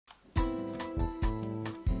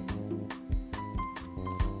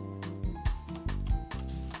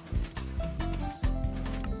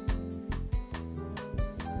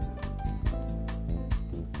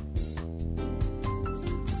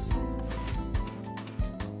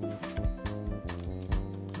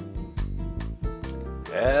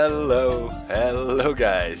Hello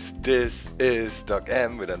guys, this is Doc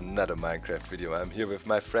M with another Minecraft video. I'm here with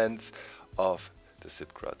my friends of the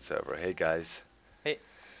Zipcrowd server. Hey guys. Hey.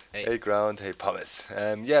 Hey. Hey Ground, hey Pumice.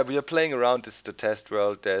 Yeah, we are playing around. This is the test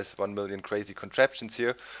world. There's 1 million crazy contraptions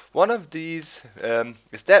here. One of these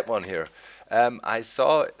is that one here. I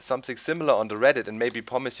saw something similar on the Reddit, and maybe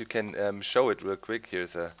Pumice you can show it real quick.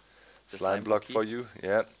 Here's a slime block for you.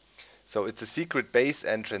 Yeah. So it's a secret base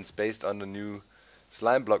entrance based on the new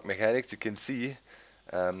slime block mechanics. You can see,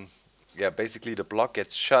 yeah, basically the block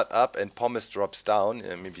gets shut up and Pumice drops down.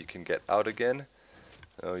 Maybe you can get out again.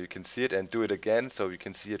 You can see it and do it again, so you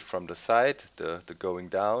can see it from the side, the going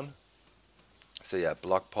down. So yeah,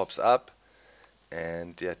 block pops up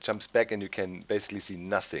and yeah, jumps back, and you can basically see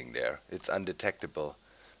nothing there. It's undetectable.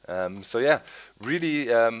 So yeah, really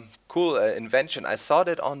cool invention. I saw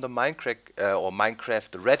that on the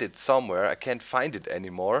Minecraft Reddit somewhere. I can't find it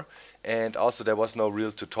anymore. And also there was no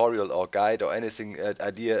real tutorial or guide or anything.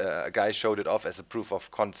 A guy showed it off as a proof of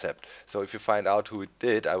concept. So if you find out who it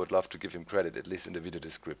did, I would love to give him credit, at least in the video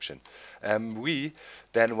description. We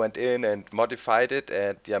then went in and modified it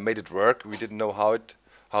and yeah, made it work. We didn't know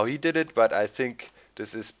how he did it, but I think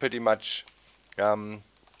this is pretty much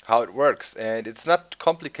how it works, and it's not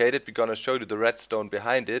complicated. We're gonna show you the redstone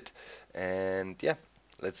behind it, and yeah,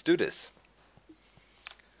 let's do this.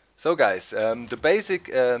 So guys, the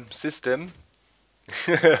basic system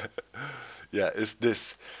yeah, is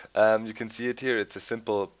this. You can see it here. It's a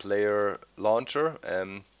simple player launcher,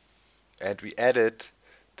 and we added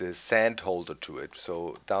the sand holder to it.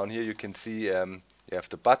 So down here you can see you have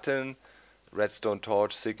the button, redstone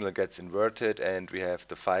torch, signal gets inverted, and we have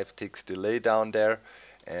the 5 ticks delay down there.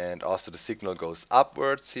 And also the signal goes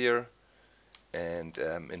upwards here and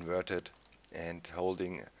inverted, and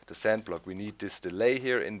holding the sand block. We need this delay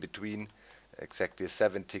here in between, exactly a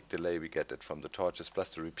 7-tick delay. We get it from the torches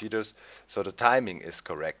plus the repeaters, so the timing is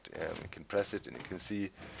correct. We can press it and you can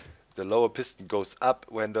see the lower piston goes up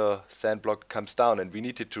when the sand block comes down, and we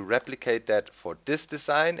needed to replicate that for this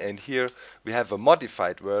design. And here we have a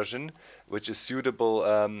modified version which is suitable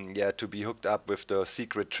yeah, to be hooked up with the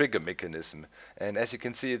secret trigger mechanism. And as you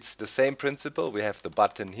can see, it's the same principle. We have the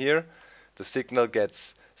button here, the signal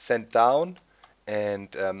gets sent down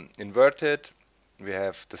and inverted. We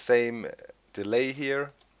have the same delay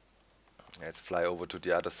here. Let's fly over to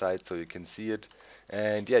the other side so you can see it.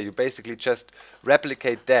 And yeah, you basically just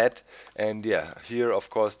replicate that, and yeah, here of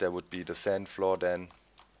course there would be the sand floor then,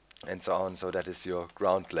 and so on. So that is your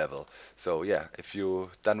ground level. So yeah, if you're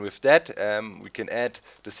done with that, we can add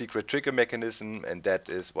the secret trigger mechanism, and that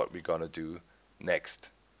is what we're gonna do next.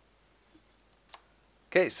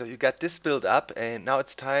 Okay, so you got this built up, and now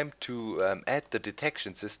it's time to add the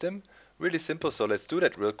detection system. Really simple, so let's do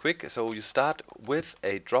that real quick. So you start with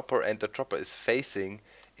a dropper, and the dropper is facing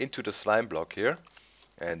into the slime block here.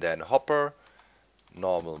 And then hopper,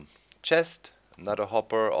 normal chest, another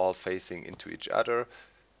hopper, all facing into each other,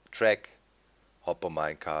 track, hopper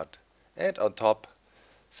minecart, and on top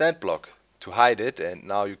sand block to hide it. And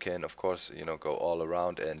now you can of course, you know, go all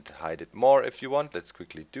around and hide it more if you want. Let's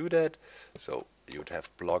quickly do that. So you'd have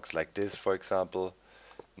blocks like this, for example,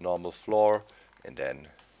 normal floor, and then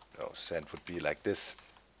sand would be like this.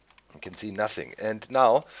 You can see nothing. And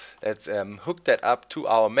now let's hook that up to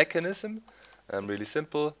our mechanism. Really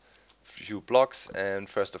simple, few blocks, and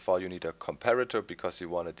first of all you need a comparator because you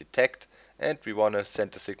want to detect, and we want to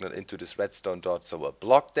send the signal into this redstone dot, so a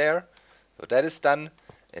block there. So that is done,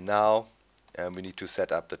 and now we need to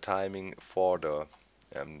set up the timing for the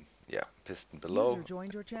yeah, piston below.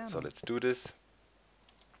 So let's do this.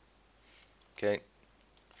 Okay,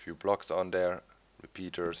 few blocks on there,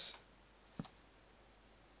 repeaters.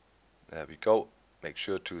 There we go. Make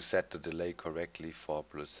sure to set the delay correctly. 4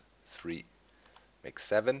 plus 3 makes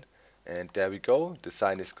 7, and there we go.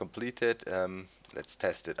 Design is completed. Let's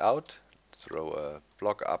test it out. Throw a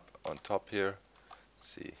block up on top here.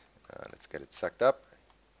 See, let's get it sucked up.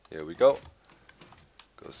 Here we go.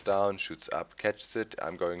 Goes down, shoots up, catches it.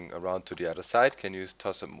 I'm going around to the other side. Can you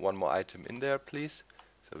toss one more item in there, please,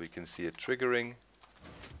 so we can see it triggering?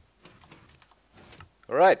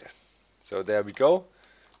 Alright, so there we go.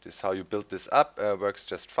 This is how you build this up. Works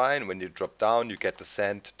just fine. When you drop down, you get the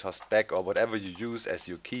sand tossed back, or whatever you use as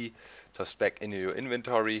your key, tossed back into your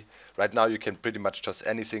inventory. Right now you can pretty much toss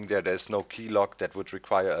anything there. There's no key lock. That would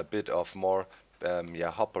require a bit of more yeah,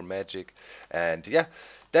 hopper magic. And yeah,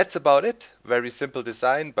 that's about it. Very simple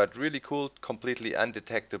design, but really cool. Completely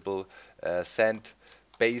undetectable sand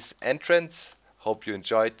base entrance. Hope you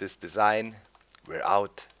enjoyed this design. We're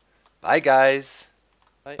out. Bye guys.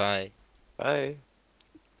 Bye. Bye.